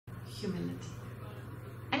humility.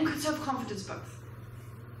 And self-confidence both.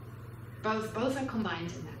 Both are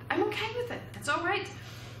combined in that. I'm okay with it. It's all right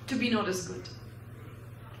to be not as good.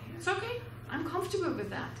 Okay? It's okay. I'm comfortable with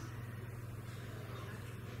that.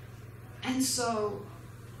 And so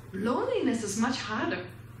loneliness is much harder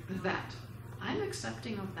with that. I'm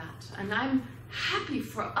accepting of that. And I'm happy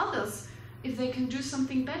for others if they can do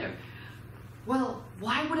something better. Well,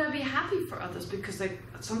 why would I be happy for others? Because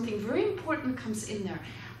something very important comes in there.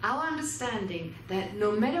 Our understanding that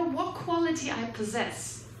no matter what quality I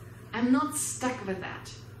possess, I'm not stuck with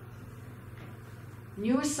that.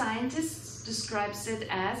 Neuroscientists describes it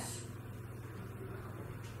as,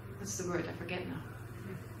 what's the word? I forget now.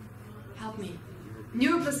 Help me.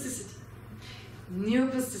 Neuroplasticity.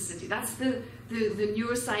 Neuroplasticity. That's the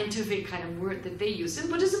neuroscientific kind of word that they use. In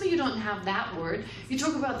Buddhism, you don't have that word. You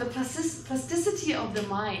talk about the plasticity of the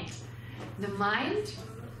mind. The mind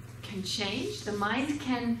can change. The mind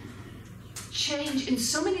can change in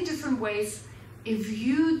so many different ways if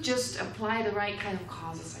you just apply the right kind of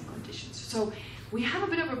causes and conditions. So we have a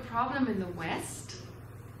bit of a problem in the West.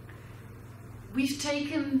 We've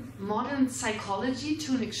taken modern psychology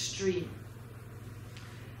to an extreme,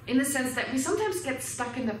 in the sense that we sometimes get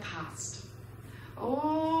stuck in the past.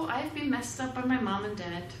 Oh, I've been messed up by my mom and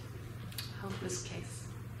dad. Hopeless case.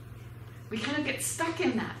 We kind of get stuck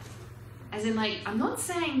in that. As in, like, I'm not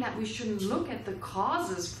saying that we shouldn't look at the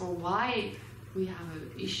causes for why we have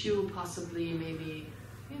an issue, possibly, maybe,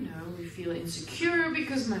 you know, we feel insecure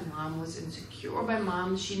because my mom was insecure, or my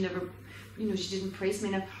mom, she never, you know, she didn't praise me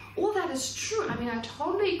enough. All that is true. I mean, I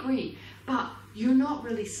totally agree. But you're not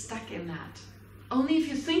really stuck in that. Only if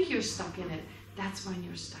you think you're stuck in it, that's when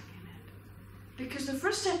you're stuck in it. Because the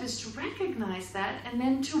first step is to recognize that and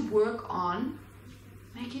then to work on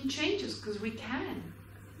making changes, because we can.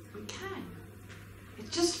 We can. It's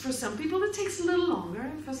just, for some people it takes a little longer,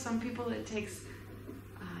 and for some people it takes,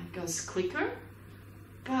 it goes quicker.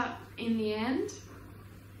 But in the end,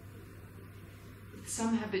 with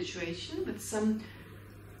some habituation, with some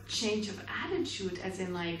change of attitude, as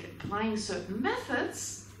in like applying certain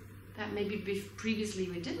methods that maybe previously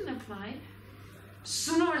we didn't apply,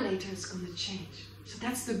 sooner or later it's going to change. So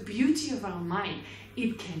that's the beauty of our mind.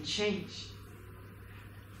 It can change.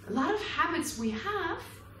 A lot of habits we have,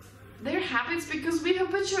 they're habits because we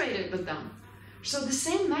habituated with them. So the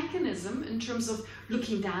same mechanism in terms of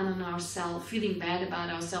looking down on ourselves, feeling bad about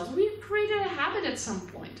ourselves, we created a habit at some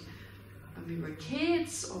point. When we were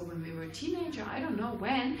kids or when we were a teenager, I don't know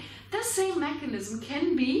when, that same mechanism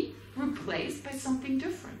can be replaced by something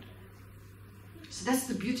different. So that's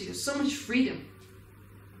the beauty. There's so much freedom.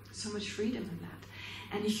 So much freedom in that.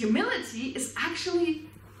 And humility is actually,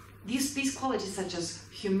 these qualities such as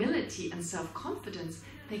humility and self-confidence,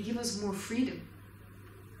 they give us more freedom.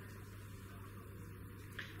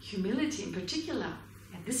 Humility in particular,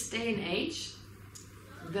 at this day and age,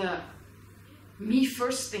 the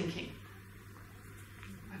me-first thinking,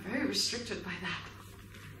 we're very restricted by that.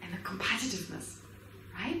 And the competitiveness,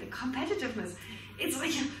 right? The competitiveness. It's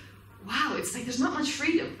like, wow, it's like there's not much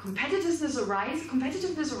freedom. Competitiveness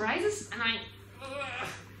arises, and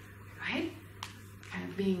right? Kind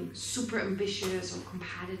of being super ambitious or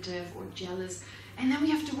competitive or jealous. And then we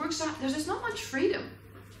have to work so hard. There's not much freedom.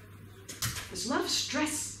 There's a lot of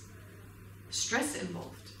stress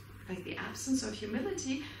involved. Like the absence of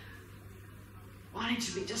humility, wanting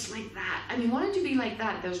to be just like that. I mean, wanting to be like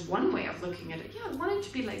that, there's one way of looking at it. Yeah, wanting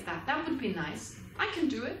to be like that, that would be nice. I can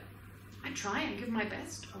do it. I try and give my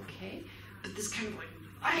best, okay. But this kind of like,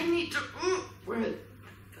 I need to, where the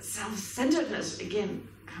self-centeredness again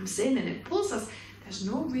comes in and it pulls us. There's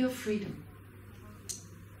no real freedom.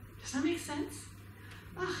 Does that make sense?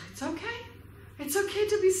 Oh, it's okay. It's okay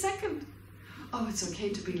to be second. Oh, it's okay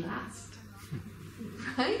to be last.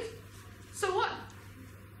 Right? So what?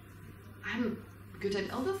 I'm good at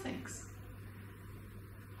other things.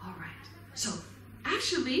 All right. So,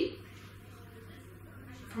 actually,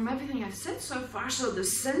 from everything I've said so far, so the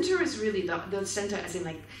center is really the center, as in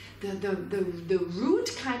like the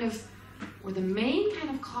root kind of, or the main kind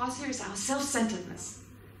of cause here is our self-centeredness.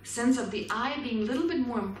 Sense of the I being a little bit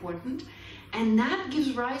more important, and that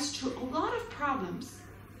gives rise to a lot of problems.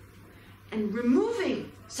 And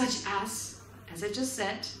removing such as I just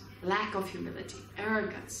said, lack of humility,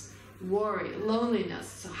 arrogance, worry, loneliness,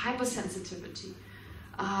 so hypersensitivity.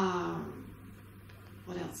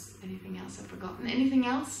 What else? Anything else I've forgotten? Anything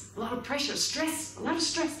else? A lot of pressure, stress, a lot of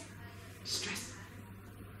stress. Stress.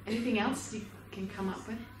 Anything else you can come up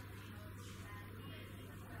with?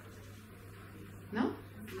 No?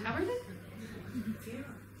 Covered it? Fear.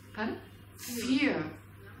 Pardon? Fear.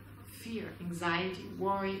 Fear, anxiety,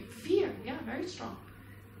 worry, fear. Yeah, very strong.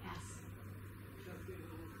 Yes.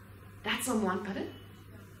 That's on one, pardon?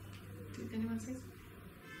 Did anyone say so?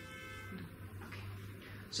 No. Okay.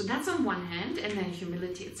 So that's on one hand, and then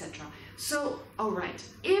humility, etc. So, all right,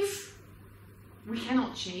 if we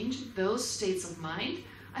cannot change those states of mind,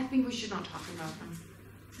 I think we should not talk about them.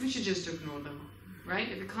 We should just ignore them, right?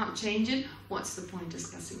 If we can't change it, what's the point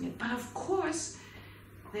discussing it? But of course,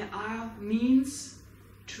 there are means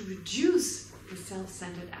to reduce the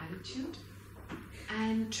self-centered attitude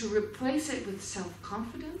and to replace it with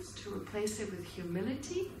self-confidence, to replace it with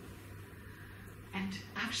humility, and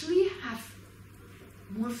actually have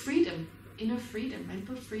more freedom, inner freedom,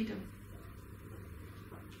 mental freedom.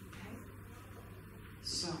 Okay?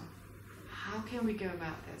 So, how can we go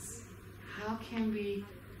about this? How can we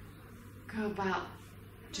go about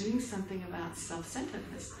doing something about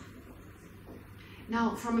self-centeredness?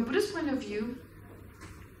 Now, from a Buddhist point of view,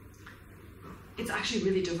 it's actually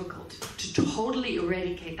really difficult to totally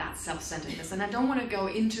eradicate that self-centeredness. And I don't want to go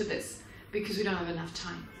into this because we don't have enough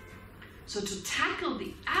time. So to tackle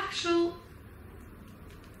the actual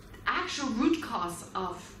root cause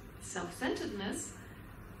of self-centeredness,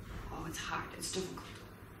 oh, it's hard, it's difficult.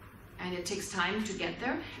 And it takes time to get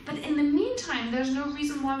there. But in the meantime, there's no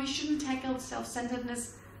reason why we shouldn't tackle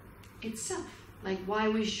self-centeredness itself. Like why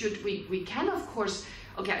we should, we can of course,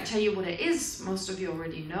 okay, I'll tell you what it is, most of you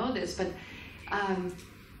already know this, but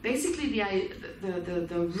basically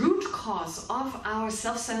the root cause of our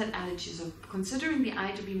self-centered attitudes, of considering the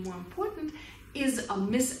I to be more important, is a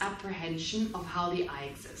misapprehension of how the I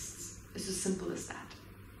exists. It's as simple as that.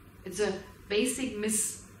 It's a basic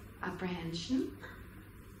misapprehension,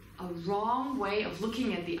 a wrong way of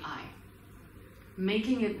looking at the I,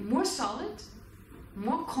 making it more solid,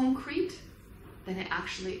 more concrete than it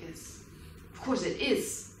actually is. Of course it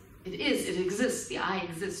is. It exists. The I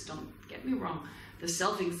exists, don't get me wrong. The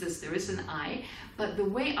self exists, there is an I, but the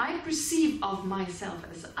way I perceive of myself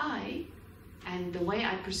as I, and the way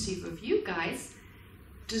I perceive of you guys,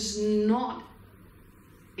 does not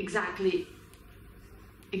exactly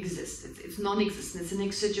exist. It's non-existent. It's an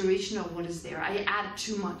exaggeration of what is there. I add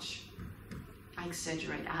too much. I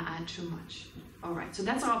exaggerate. I add too much. All right, so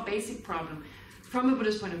that's our basic problem. From a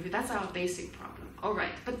Buddhist point of view, that's our basic problem. All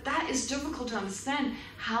right, but that is difficult to understand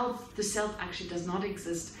how the self actually does not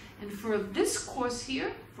exist. And for this course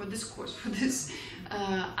here, for this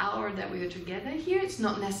hour that we are together here, it's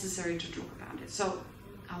not necessary to talk about it. So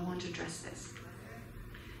I want to address this.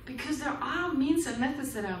 Because there are means and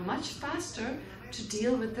methods that are much faster to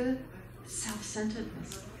deal with the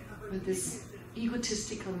self-centeredness, with this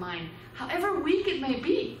egotistical mind, however weak it may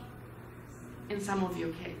be in some of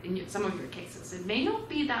your cases. It may not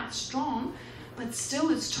be that strong, but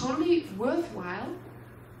still it's totally worthwhile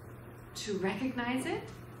to recognize it,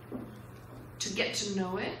 to get to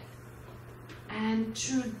know it, and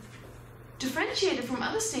to differentiate it from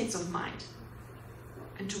other states of mind,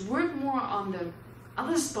 and to work more on those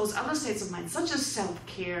other states of mind, such as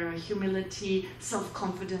self-care, humility,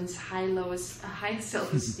 self-confidence, high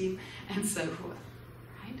self-esteem, and so forth.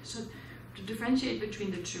 Right? So to differentiate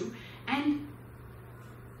between the two, and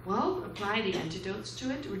well, apply the antidotes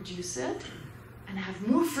to it, reduce it, and have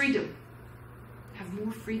more freedom. Have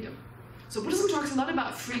more freedom. So Buddhism talks a lot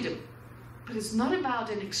about freedom, but it's not about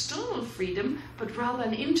an external freedom, but rather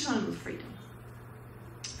an internal freedom.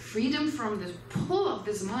 Freedom from the pull of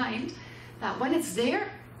this mind, that when it's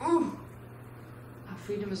there, our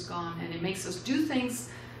freedom is gone, and it makes us do things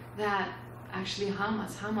that actually harm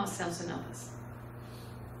ourselves and others.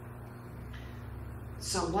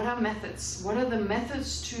 So what are methods? What are the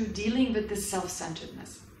methods to dealing with this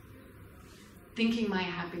self-centeredness? Thinking my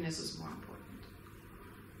happiness is more important.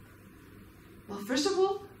 Well, first of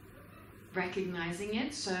all, recognizing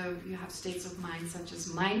it. So you have states of mind such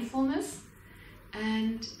as mindfulness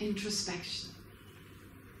and introspection.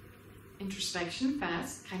 Introspection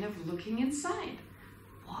fast, kind of looking inside.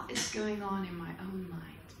 What is going on in my own mind?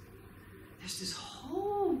 There's this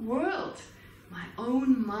whole world, my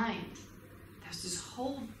own mind. There's this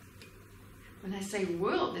whole, when I say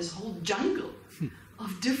world, this whole jungle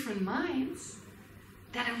of different minds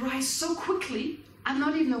that arise so quickly, I'm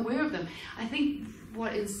not even aware of them. I think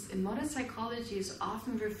what is in modern psychology is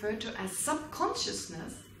often referred to as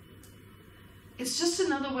subconsciousness. It's just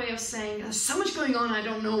another way of saying there's so much going on, I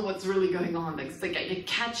don't know what's really going on. It's like I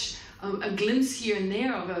catch a glimpse here and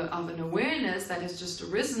there of an awareness that has just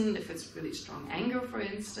arisen, if it's really strong anger, for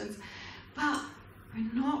instance. But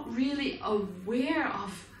we're not really aware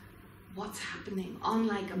of what's happening on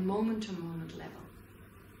like a moment-to-moment level.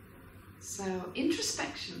 So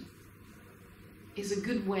introspection is a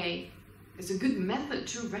good way, is a good method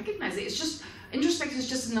to recognize it. It's just, introspection is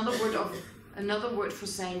just another word for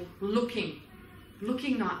saying looking.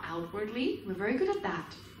 looking not outwardly. We're very good at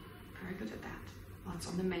that. Very good at that. What's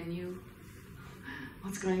on the menu?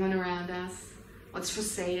 What's going on around us? What's for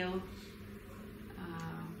sale?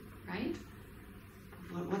 Right?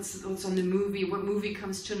 What's on the movie? What movie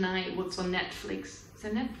comes tonight? What's on Netflix? Is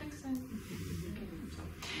that Netflix?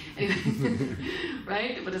 Anyway,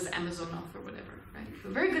 right? What does Amazon offer? Whatever, right?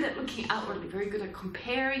 We're very good at looking outwardly, very good at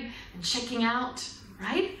comparing and checking out,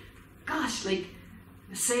 right? Gosh, like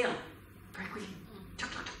the sale, very quickly.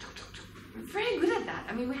 We're very good at that.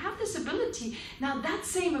 I mean, we have this ability. Now, that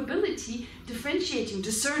same ability, differentiating,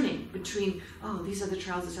 discerning between, oh, these are the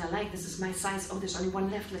trousers I like, this is my size, oh, there's only one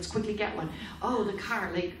left, let's quickly get one. Oh, the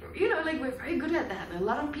car, like, you know, like we're very good at that. And a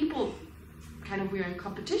lot of people kind of we're in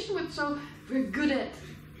competition with, so we're good at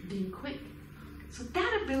being quick. So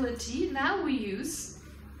that ability now we use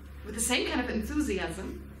with the same kind of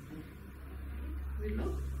enthusiasm. We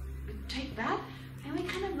look, we take that, and we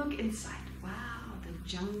kind of look inside. Wow, the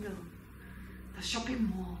jungle. The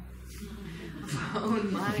shopping mall of our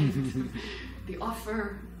own mind, the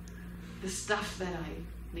offer, the stuff that I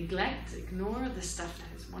neglect, ignore, the stuff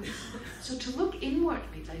that is wonderful. So to look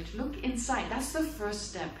inwardly, like to look inside, that's the first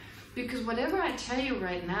step. Because whatever I tell you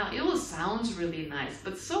right now, it all sounds really nice,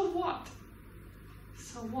 but so what?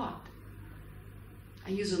 So what? I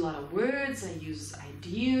use a lot of words, I use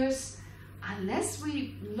ideas, unless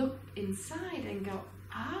we look inside and go,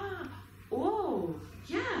 ah, oh,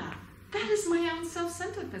 yeah, that is my own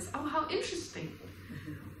self-centeredness. Oh, how interesting.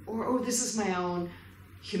 Or, oh, this is my own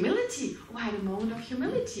humility. Oh, I had a moment of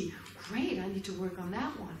humility. Great, I need to work on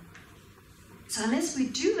that one. So unless we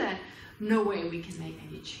do that, no way we can make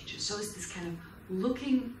any changes. So it's this kind of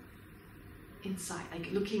looking inside,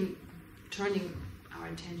 like looking, turning our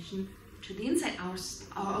attention to the inside,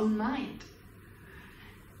 our own mind.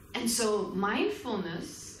 And so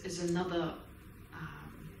mindfulness is another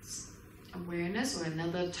awareness or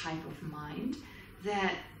another type of mind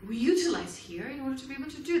that we utilize here in order to be able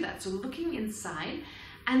to do that. So looking inside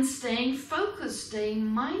and staying focused, staying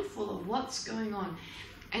mindful of what's going on.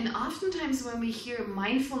 And oftentimes when we hear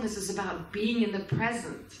mindfulness is about being in the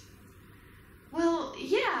present, well,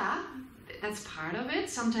 yeah, that's part of it.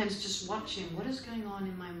 Sometimes just watching what is going on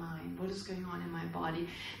in my mind, what is going on in my body.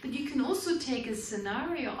 But you can also take a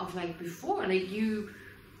scenario of like before, like you,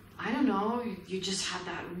 I don't know, you just had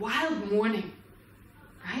that wild morning,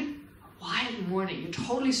 right? A wild morning, you're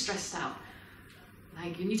totally stressed out.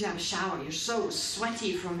 Like you need to have a shower, you're so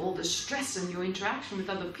sweaty from all the stress and your interaction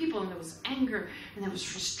with other people, and there was anger, and there was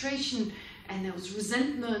frustration, and there was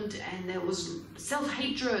resentment, and there was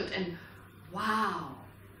self-hatred, and wow,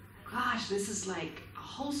 gosh, this is like a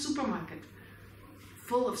whole supermarket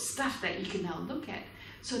full of stuff that you can now look at.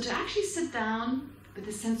 So to actually sit down with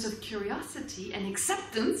a sense of curiosity and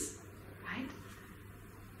acceptance, right?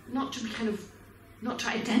 Not to be kind of, not to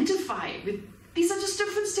identify with, these are just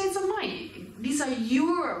different states of mind. These are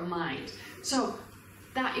your mind. So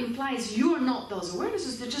that implies you're not those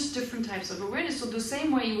awarenesses, they're just different types of awareness. So the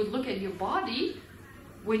same way you would look at your body,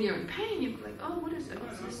 when you're in pain, you'd be like, oh, what is it?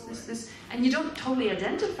 What's this? And you don't totally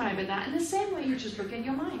identify with that. In the same way, you just look at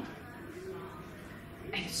your mind.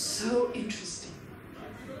 And it's so interesting.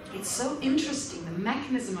 It's so interesting, the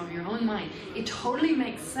mechanism of your own mind. It totally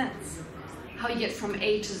makes sense how you get from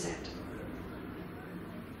A to Z.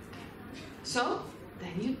 So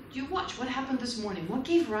then you watch what happened this morning. What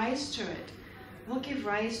gave rise to it? What gave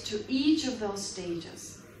rise to each of those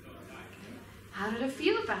stages? How did I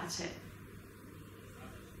feel about it?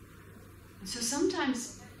 And so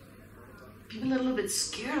sometimes people are a little bit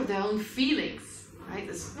scared of their own feelings, right?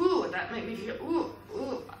 This, ooh, that made me feel,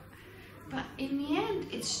 ooh. But in the end,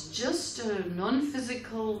 it's just a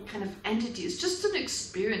non-physical kind of entity. It's just an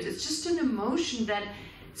experience. It's just an emotion that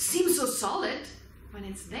seems so solid when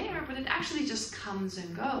it's there, but it actually just comes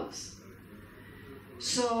and goes.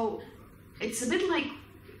 So it's a bit like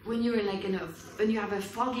when you're like when you have a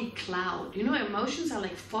foggy cloud. You know, emotions are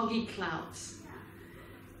like foggy clouds.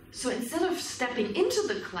 So instead of stepping into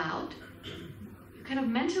the cloud, you kind of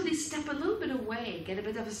mentally step a little bit away, get a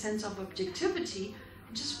bit of a sense of objectivity,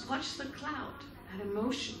 and just watch the cloud, that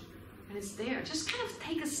emotion, and it's there. Just kind of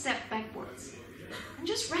take a step backwards and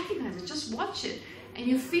just recognize it, just watch it, and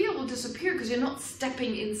your fear will disappear because you're not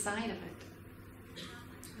stepping inside of it.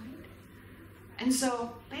 Right? And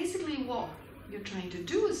so basically what you're trying to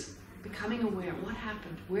do is becoming aware. What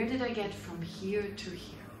happened? Where did I get from here to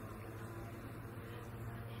here?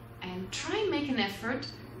 And try and make an effort.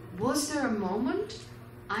 Was there a moment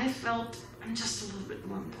I felt I'm just a little bit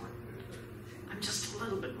more important? I'm just a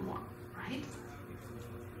little bit more, right?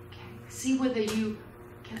 Okay. See whether you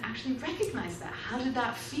can actually recognize that. How did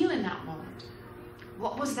that feel in that moment?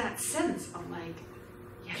 what was that sense of like,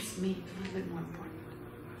 yes, me, a little bit more important?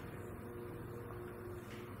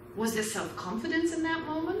 Was there self-confidence in that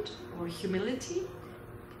moment? Or humility?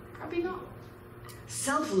 Probably not.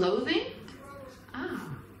 Self-loathing?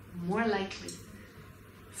 More likely.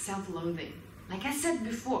 Self-loathing. Like I said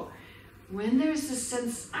before, when there's this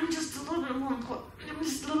sense, I'm just a little bit more important, I'm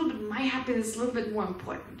just a little bit, my happiness is a little bit more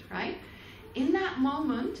important, right? In that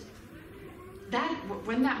moment,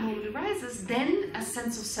 when that moment arises, then a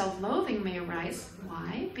sense of self-loathing may arise.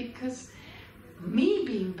 Why? Because me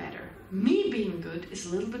being better, me being good is a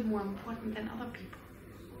little bit more important than other people.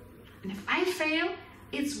 And if I fail,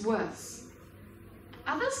 it's worse.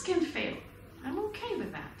 Others can fail. I'm okay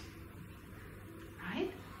with that.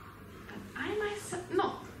 Right? But I myself,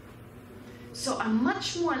 no. So I'm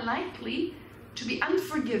much more likely to be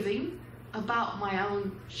unforgiving about my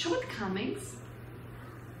own shortcomings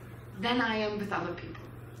than I am with other people.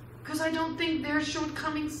 Because I don't think their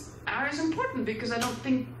shortcomings are as important, because I don't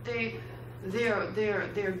think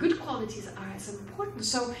their good qualities are as important.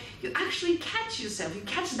 So you actually catch yourself, you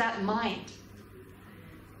catch that mind.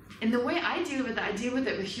 And the way I deal with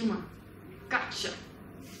it with humor. Gotcha.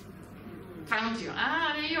 Found you.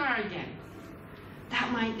 There you are again.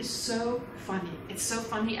 That mind is so funny. It's so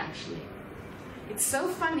funny, actually. It's so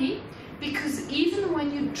funny because even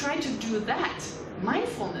when you try to do that,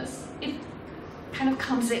 mindfulness, it kind of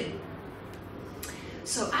comes in.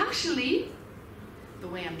 So actually, the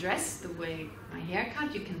way I'm dressed, the way my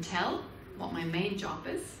haircut, you can tell what my main job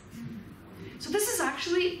is. So this is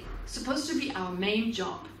actually supposed to be our main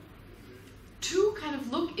job. To kind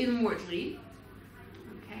of look inwardly,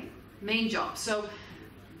 okay? Main job. So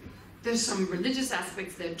there's some religious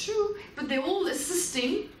aspects there too, but they're all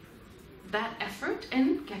assisting that effort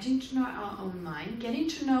in getting to know our own mind, getting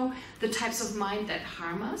to know the types of mind that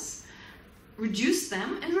harm us, reduce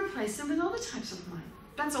them and replace them with other types of mind.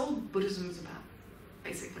 That's all Buddhism is about,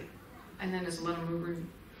 basically. And then there's a lot of movement.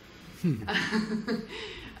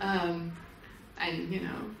 And, you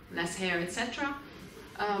know, less hair, etc.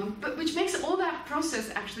 But which makes all that process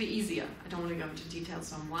actually easier. I don't want to go into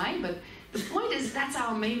details on why, but the point is that's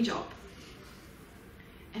our main job.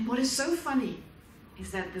 And what is so funny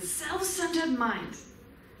is that the self-centered mind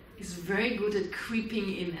is very good at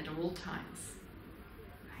creeping in at all times.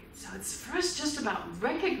 Right? So it's first just about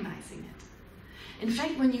recognizing it. In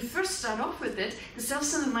fact, when you first start off with it, the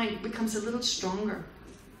self-centered mind becomes a little stronger.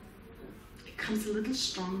 It becomes a little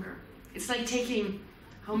stronger. It's like taking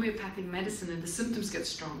homeopathic medicine and the symptoms get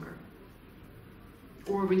stronger.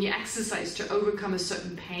 Or when you exercise to overcome a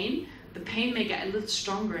certain pain, the pain may get a little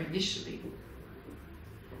stronger initially.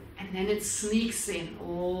 And then it sneaks in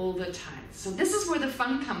all the time. So this is where the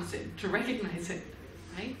fun comes in, to recognize it,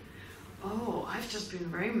 right? Oh, I've just been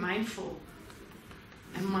very mindful.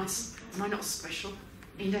 Am I not special?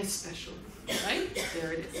 Ain't I special? Right?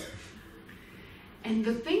 There it is. And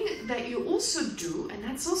the thing that you also do, and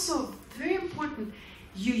that's also very important,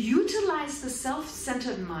 you utilize the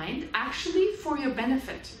self-centered mind actually for your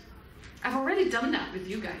benefit. I've already done that with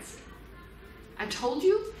you guys. I told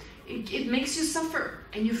you, it makes you suffer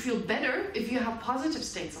and you feel better if you have positive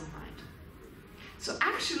states of mind. So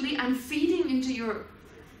actually, I'm feeding into your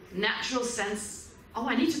natural sense, oh,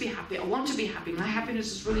 I need to be happy, I want to be happy, my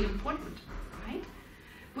happiness is really important, right?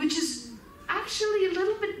 Which is actually a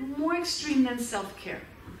little bit more extreme than self-care.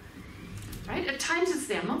 Right? At times it's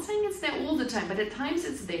there. I'm not saying it's there all the time, but at times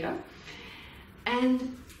it's there.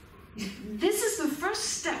 And this is the first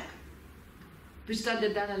step, which the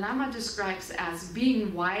Dalai Lama describes as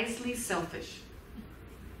being wisely selfish.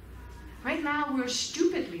 Right now, we're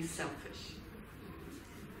stupidly selfish.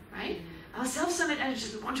 Right? Our self-centered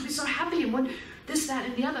energies, we want to be so happy and want this, that,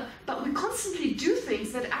 and the other, but we constantly do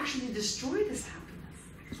things that actually destroy this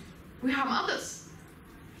happiness. We harm others.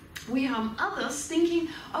 We harm others thinking,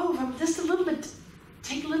 oh, if I'm just a little bit,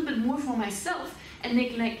 take a little bit more for myself and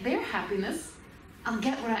neglect their happiness, I'll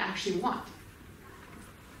get what I actually want.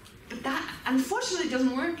 But that, unfortunately,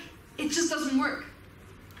 doesn't work. It just doesn't work.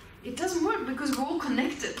 It doesn't work because we're all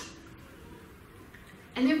connected.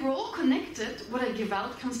 And if we're all connected, what I give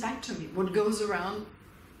out comes back to me. What goes around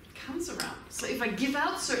comes around. So if I give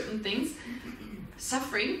out certain things,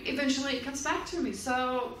 suffering, eventually it comes back to me.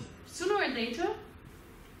 So sooner or later,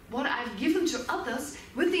 what I've given to others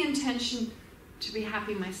with the intention to be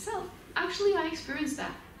happy myself, actually I experienced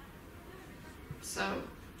that. So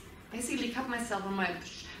basically cut myself on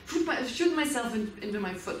shoot myself into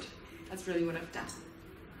my foot. That's really what I've done.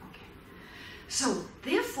 Okay. So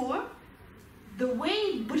therefore, the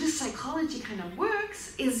way Buddhist psychology kind of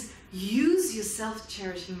works is use your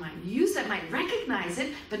self-cherishing mind. Use that mind, recognize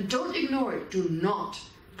it, but don't ignore it. Do not,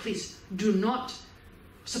 please, do not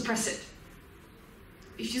suppress it.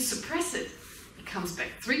 If you suppress it, it comes back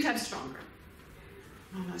 3 times stronger.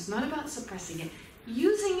 No, it's not about suppressing it.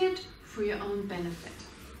 Using it for your own benefit.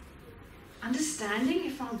 Understanding,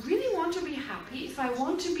 if I really want to be happy, if I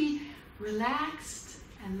want to be relaxed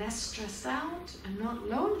and less stressed out and not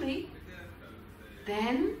lonely,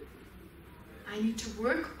 then I need to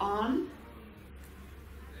work on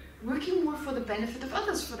working more for the benefit of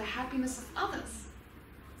others, for the happiness of others.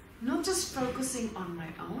 Not just focusing on my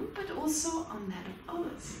own, but also on that of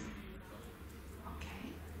others.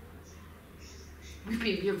 Okay?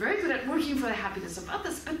 You're very good at working for the happiness of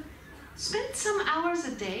others, but spend some hours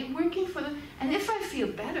a day working for them. And if I feel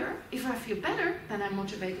better, then I'm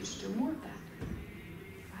motivated to do more of that.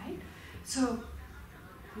 Right? So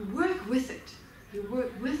you work with it. You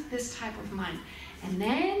work with this type of mind. And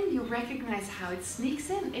then you recognize how it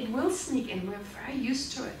sneaks in. It will sneak in. We're very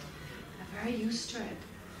used to it. We're very used to it.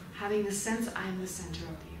 Having the sense I'm the center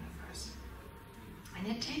of the universe. And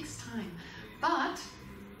it takes time. But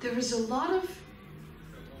there is a lot of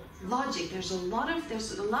logic. There's a lot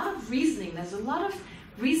of reasoning. There's a lot of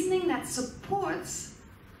reasoning that supports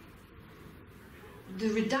the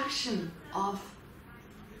reduction of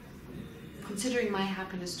considering my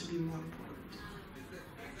happiness to be more important.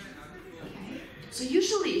 Okay? So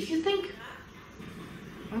usually, if you think,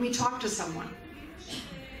 when we talk to someone,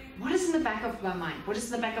 what is in the back of my mind? What is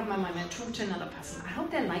in the back of my mind when I talk to another person? I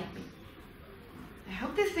hope they like me. I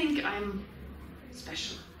hope they think I'm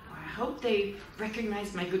special. Or I hope they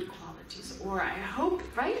recognize my good qualities. Or I hope,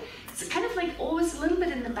 right? It's kind of like always a little bit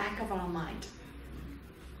in the back of our mind.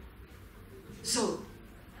 So,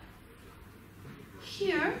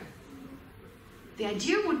 here, the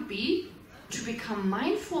idea would be to become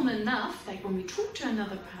mindful enough, like when we talk to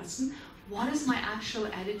another person, what is my actual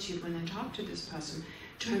attitude when I talk to this person?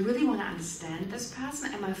 Do I really want to understand this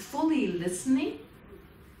person? Am I fully listening?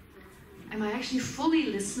 Am I actually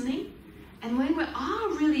fully listening? And when we are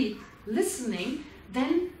really listening,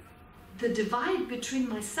 then the divide between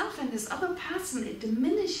myself and this other person, it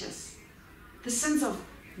diminishes. The sense of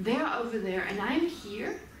they're over there and I'm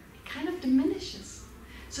here, it kind of diminishes.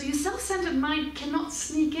 So your self-centered mind cannot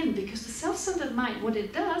sneak in, because the self-centered mind, what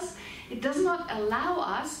it does not allow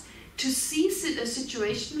us to see a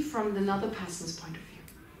situation from another person's point of view.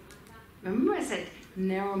 Remember I said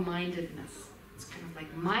narrow-mindedness. It's kind of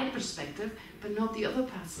like my perspective, but not the other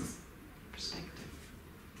person's perspective.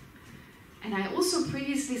 And I also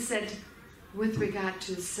previously said, with regard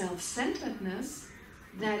to self-centeredness,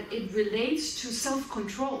 that it relates to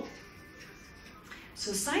self-control.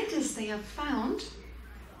 So scientists, they have found,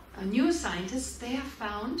 neuroscientists, they have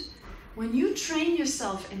found, when you train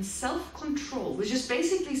yourself in self-control, which is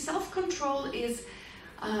basically self-control is